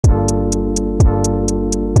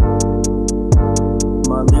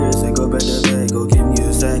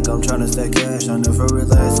sack, I'm tryna stack cash. I never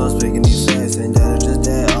relax, I'm speaking these facts. And that is just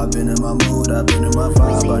that, I've been in my mood, I've been in my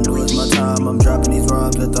vibe. I know it's my time, I'm dropping these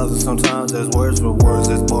rhymes 1,000 sometimes. That's words for words,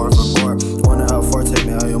 that's bar for bar. Wonder how far, take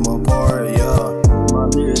me how you more part, yeah. My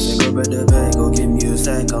lyrics, they go back to back, go give me a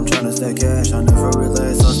sack, I'm tryna stack cash. I never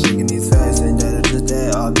relax, I'm speaking these facts. And that is just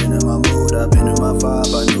that, I've been in my mood, I've been in my vibe.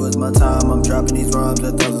 I know it's my time, I'm dropping these rhymes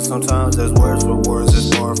 1,000 sometimes. That's words for words, that's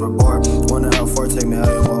bar for bar. Wonder how far, take me how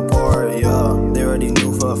you more part, yeah. They already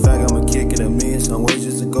knew for a fact I'ma kick it a million some ways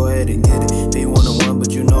just to go ahead and get it. Be 1-1,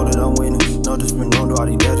 but you know that I'm winning. No disrespect, all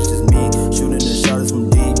these that's just me. Shooting the shot is from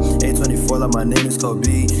deep. 824 like my name is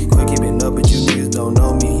Kobe. Quit keeping up, but you niggas don't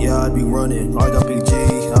know me. Yeah, I be running, I got big G,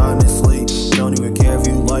 honestly. Don't even care if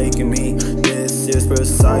you liking me. This is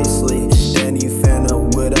precisely Danny Phantom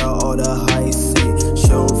without all the high C.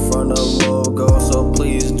 Show from the logo, so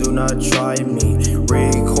please do not try me.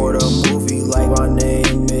 Record a movie like my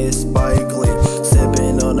name is Spike Lee.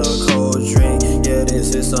 Sipping on a cold drink, yeah,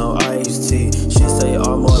 this is some iced tea. She say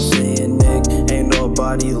I'm authentic, ain't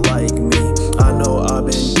nobody like me. I know I've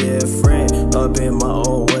been different, up in my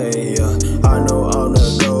own way, yeah. I know I'm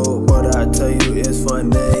the GOAT, but I tell you it's funny,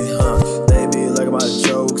 They be like my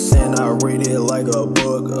jokes and I read it like a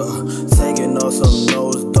book, Taking off some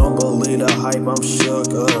notes, don't believe the hype, I'm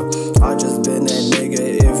shook, I just been that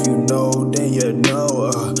nigga, if you know, then you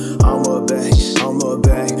know,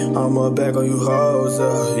 I'm a back on you hoes,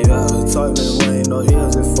 yeah. Talking lane, no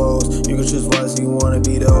heels and foes. You can choose why you wanna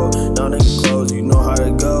be though. Now nigga close, you know how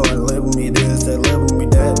to go. And label me this, they label me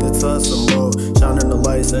that, that's us some more. Shining the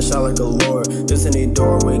lights, that shine like a lord. This any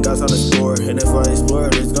door, we ain't got time to score. And if I explore,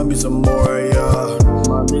 there's gonna be some more, yeah.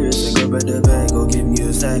 My lyrics, they go back to back, go give me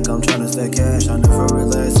a sack. I'm tryna stack cash, I never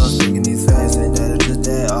relax, I'm speaking these facts. And that is just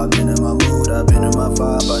that, I've been in my mood, I've been in my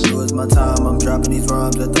vibe. I know it's my time, I'm dropping these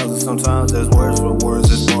rhymes 1,000 sometimes. That's words for words,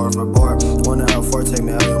 that's bar for bar. Wonder how far, take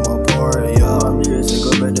me how you more part, yeah. My lyrics, they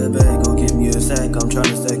go back to back, go give me a sack. I'm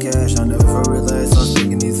tryna stack cash, I never relax, I'm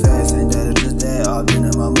speaking these facts. And that is just that, I've been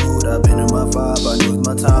in my mood, I've been in my vibe. I know it's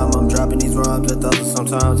my time, I'm dropping these rhymes 1,000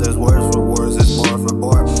 sometimes. That's words for words, that's bar for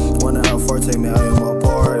bar. Wonder how far, take me how you